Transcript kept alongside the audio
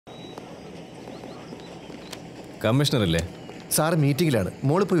Commissioner അല്ലേ? Sir മീറ്റിങ്ങിലാണ്,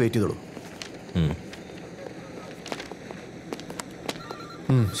 മോളിൽ പോയി വെയിറ്റ് ചെയ്തോളൂ.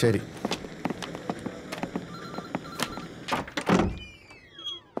 ശരി.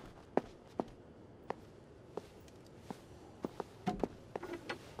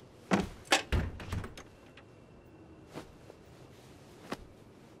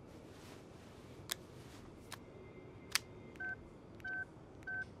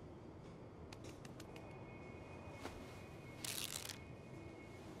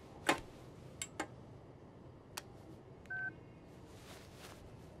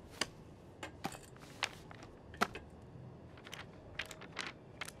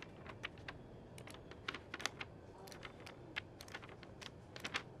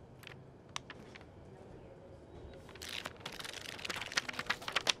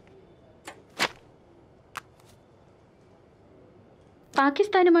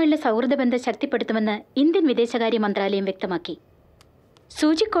 പാകിസ്ഥാനുമായുള്ള സൗഹൃദ ബന്ധം ശക്തിപ്പെടുത്തുമെന്ന് ഇന്ത്യൻ വിദേശകാര്യ മന്ത്രാലയം വ്യക്തമാക്കി.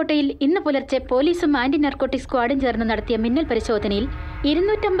 സൂചിക്കോട്ടയിൽ ഇന്ന് പുലർച്ചെ പോലീസും ആന്റി നർക്കോട്ടിക് സ്ക്വാഡും ചേർന്ന് നടത്തിയ മിന്നൽ പരിശോധനയിൽ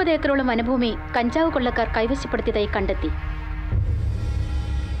 250 ഏക്കറോളം വനഭൂമി കഞ്ചാവ് കൊള്ളക്കാർ കൈവശപ്പെടുത്തിയതായി കണ്ടെത്തി.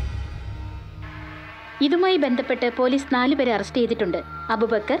 ഇതുമായി ബന്ധപ്പെട്ട് പോലീസ് 4 പേരെ അറസ്റ്റ് ചെയ്തിട്ടുണ്ട്.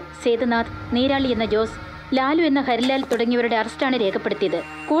 അബുബക്കർ, സേതുനാഥ്, നീരാളി എന്ന ജോസ്, ലാലു എന്ന ഹരിലാൽ തുടങ്ങിയവരുടെ അറസ്റ്റാണ് രേഖപ്പെടുത്തിയത്.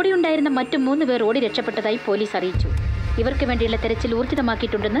 കൂടെയുണ്ടായിരുന്ന മറ്റു 3 പേർ ഓടി രക്ഷപ്പെട്ടതായി പോലീസ് അറിയിച്ചു. ഇവർക്ക് വേണ്ടിയുള്ള തെരച്ചിൽ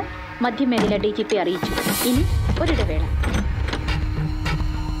ഊർജിതമാക്കിയിട്ടുണ്ടെന്ന് മധ്യമേഖല DGP അറിയിച്ചു. ഇനി ഒരിടവേള.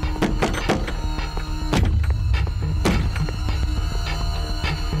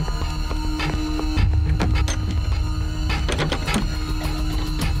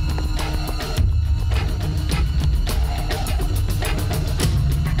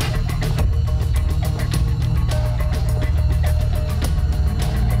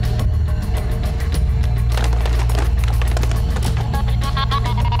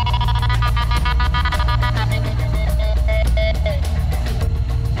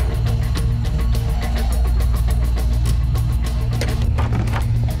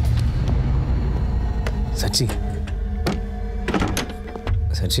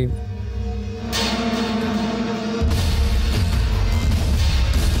 സച്ചി,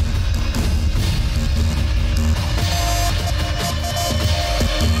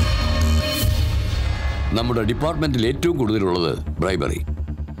 നമ്മുടെ ഡിപ്പാർട്ട്മെന്റിൽ ഏറ്റവും കൂടുതലുള്ളത് ബ്രൈബറി.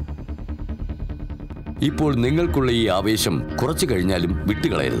 ഇപ്പോൾ നിങ്ങൾക്കുള്ള ഈ ആവേശം കുറച്ചു കഴിഞ്ഞാലും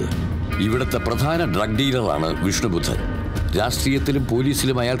വിട്ടുകളയരുത്. ഇവിടുത്തെ പ്രധാന ഡ്രഗ് ഡീലറാണ് വിഷ്ണുബുദ്ധൻ. രാഷ്ട്രീയത്തിലും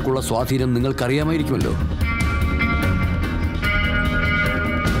പോലീസിലും അയാൾക്കുള്ള സ്വാധീനം നിങ്ങൾക്കറിയാമായിരിക്കുമല്ലോ.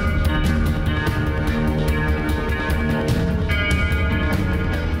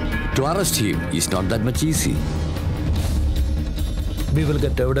 To arrest him is not that much easy. We will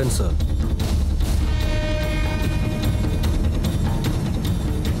get evidence, sir.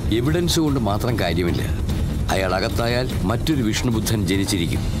 Evidence കൊണ്ട് മാത്രം കാര്യമില്ല. അയാൾ അകത്തായാൽ മറ്റൊരു വിഷ്ണുബുദ്ധൻ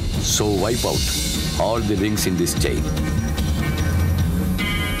ജനിച്ചിരിക്കും. So wipe out all the links in this chain.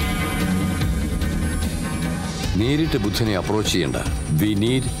 നേരിട്ട് ബുദ്ധനെ അപ്രോച്ച് ചെയ്യേണ്ട. We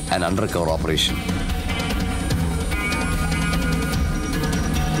need an undercover operation.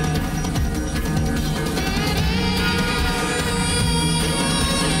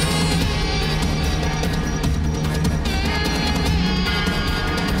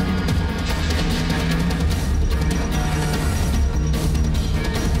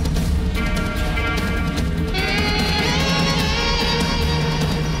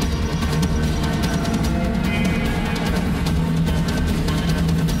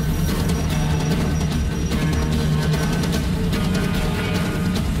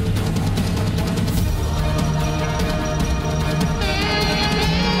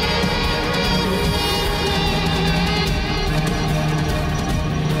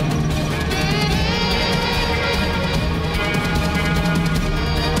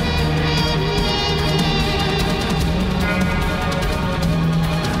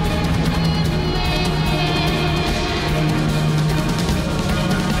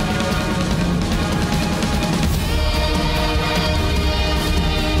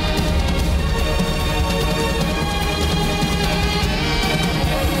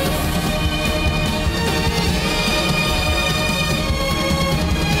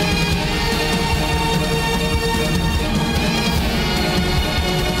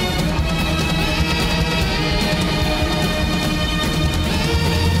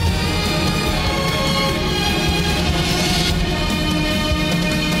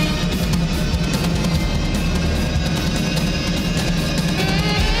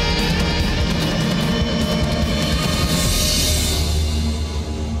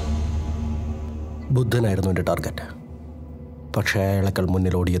 ബുദ്ധനായിരുന്നു എൻ്റെ ടാർഗറ്റ്. പക്ഷേ അയാളേക്കാൾ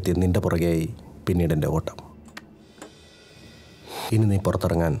മുന്നിൽ ഓടിയെത്തി നിൻ്റെ പുറകെയായി പിന്നീട് എൻ്റെ ഓട്ടം. ഇനി നീ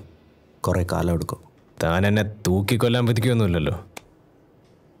പുറത്തിറങ്ങാൻ കുറേ കാലം എടുക്കും. താൻ എന്നെ തൂക്കിക്കൊല്ലാൻ വിധിക്കുകയൊന്നുമില്ലല്ലോ.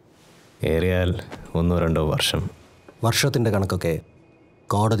 ഏറിയാൽ 1-2 വർഷം. വർഷത്തിൻ്റെ കണക്കൊക്കെ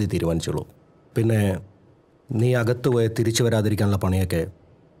കോടതി തീരുമാനിച്ചോളൂ. പിന്നെ നീ അകത്ത് പോയി തിരിച്ചു വരാതിരിക്കാനുള്ള പണിയൊക്കെ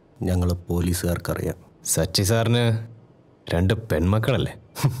ഞങ്ങൾ പോലീസുകാർക്കറിയാം. സച്ചി സാറിന് 2 പെൺമക്കളല്ലേ?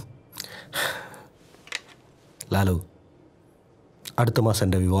 ലാലു, അടുത്ത മാസം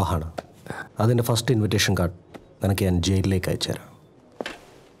എൻ്റെ വിവാഹമാണ്. അതിൻ്റെ ഫസ്റ്റ് ഇൻവിറ്റേഷൻ കാർഡ് നിനക്ക് ഞാൻ ജയിലിലേക്ക് അയച്ചുതരാം.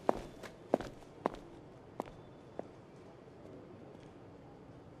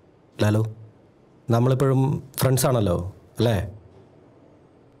 ലാലു, നമ്മളിപ്പോഴും ഫ്രണ്ട്സാണല്ലോ അല്ലേ?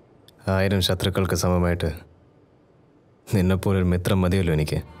 1000 ശത്രുക്കൾക്ക് സമമായിട്ട് നിന്നെപ്പോലൊരു മിത്രം മതിയല്ലോ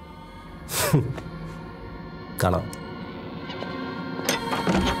എനിക്ക്. കാണാം.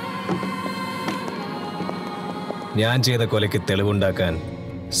 ഞാൻ ചെയ്ത കൊലയ്ക്ക് തെളിവുണ്ടാക്കാൻ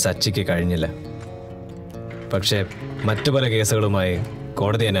സച്ചിക്ക് കഴിഞ്ഞില്ല. പക്ഷേ മറ്റു പല കേസുകളുമായി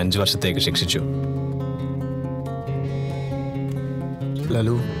കോടതി എന്നെ 5 വർഷത്തേക്ക് ശിക്ഷിച്ചു.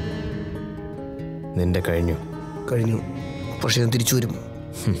 ലാലു, നിന്റെ കഴിഞ്ഞു. പക്ഷെ ഞാൻ തിരിച്ചു വരും.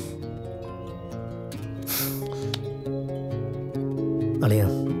 അളിയ,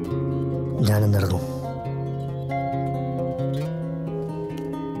 ഞാനെന്നിറങ്ങും.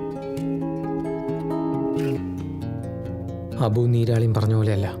 അബു നീരാളിയും പറഞ്ഞ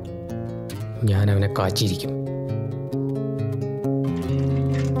പോലെയല്ല, ഞാൻ അവനെ കാച്ചിരിക്കും.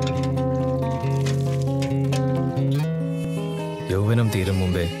 യൗവനം തീരും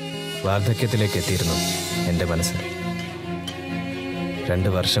മുമ്പേ വാർദ്ധക്യത്തിലേക്ക് എത്തിയിരുന്നു എൻ്റെ മനസ്സ്. 2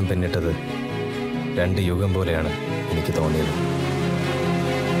 വർഷം പിന്നിട്ടത് 2 യുഗം പോലെയാണ് എനിക്ക് തോന്നിയത്.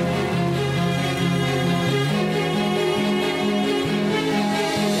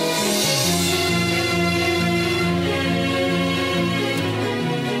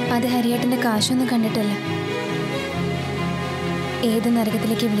 അത് ഹരിയേട്ടൻ്റെ കാശൊന്നും കണ്ടിട്ടല്ല. ഏത്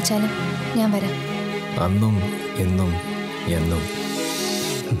നരകത്തിലേക്ക് വിളിച്ചാലും ഞാൻ വരാം. അന്നും ഇന്നും എന്നും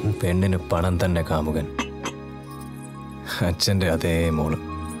പെണ്ണിന് പണം തന്നെ കാമുകൻ. അച്ഛൻ്റെ അതേ മോള്.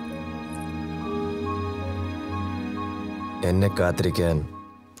 എന്നെ കാത്തിരിക്കാൻ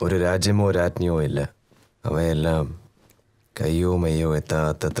ഒരു രാജ്യമോ രാജ്ഞിയോ ഇല്ല. അവയെല്ലാം കയ്യോ മയ്യോ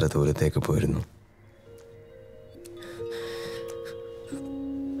എത്താത്തത്ര ദൂരത്തേക്ക് പോയിരുന്നു.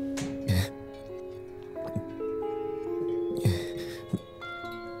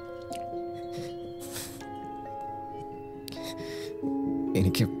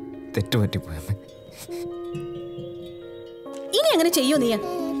 എനിക്ക് തെറ്റുപറ്റിപ്പോയ ഇനി അങ്ങനെ ചെയ്യോ നീ?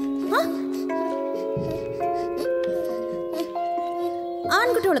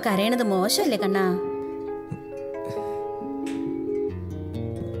 ആൺകുട്ടികൾ കരയണത് മോശമല്ലേ കണ്ണാ?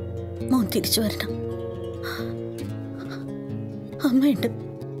 മോൻ തിരിച്ചു വരണം. അമ്മയുണ്ട്.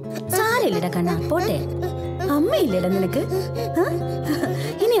 സാരയില്ലടാ കണ്ണാ, പോട്ടെ. അമ്മയില്ലടാ നിനക്ക്.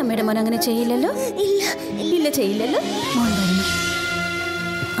 ഇനി അമ്മയുടെ മോൻ അങ്ങനെ ചെയ്യില്ലല്ലോ? ഇല്ല ചെയ്യില്ലല്ലോ. മോൻ വരണം.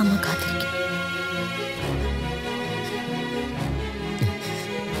 അമ്മ കാത്തിരിക്കും.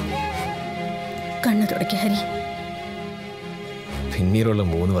 കണ്ണു തുടയ്ക്ക ഹരി. പിന്നീടുള്ള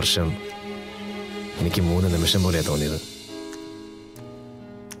 3 വർഷം എനിക്ക് 3 നിമിഷം പോലെയാണ് തോന്നിയത്.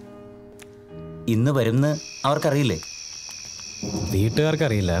 ഇന്ന് വരുമെന്ന് അവർക്കറിയില്ലേ?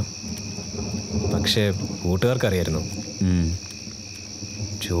 വീട്ടുകാർക്കറിയില്ല, പക്ഷേ കൂട്ടുകാർക്കറിയായിരുന്നു.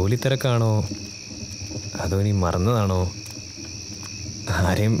 ജോലി തിരക്കാണോ അതോ ഇനി മറന്നതാണോ,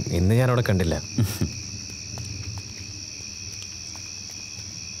 ആരെയും ഇന്ന് ഞാനവിടെ കണ്ടില്ല.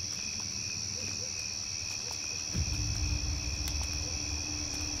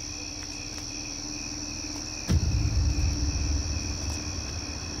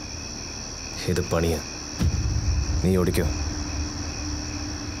 ഇത് പണിയാ. നീ ഓടിക്കോ.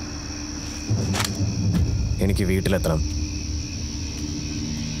 എനിക്ക് വീട്ടിലെത്തണം.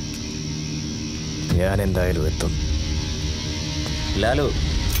 ഞാൻ എന്തായാലും എത്തും. ലാലു,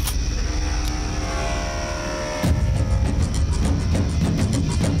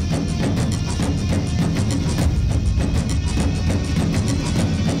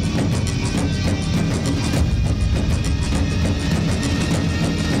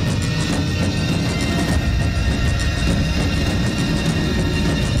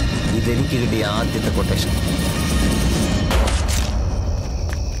 ഇതെനിക്ക് കിട്ടിയ ആദ്യത്തെ കൊട്ടേഷൻ.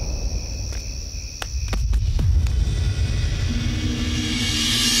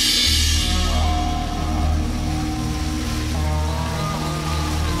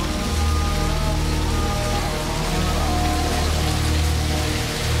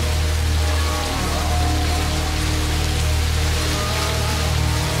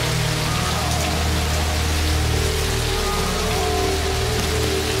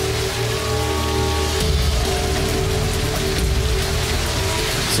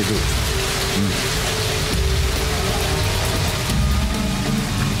 സിധു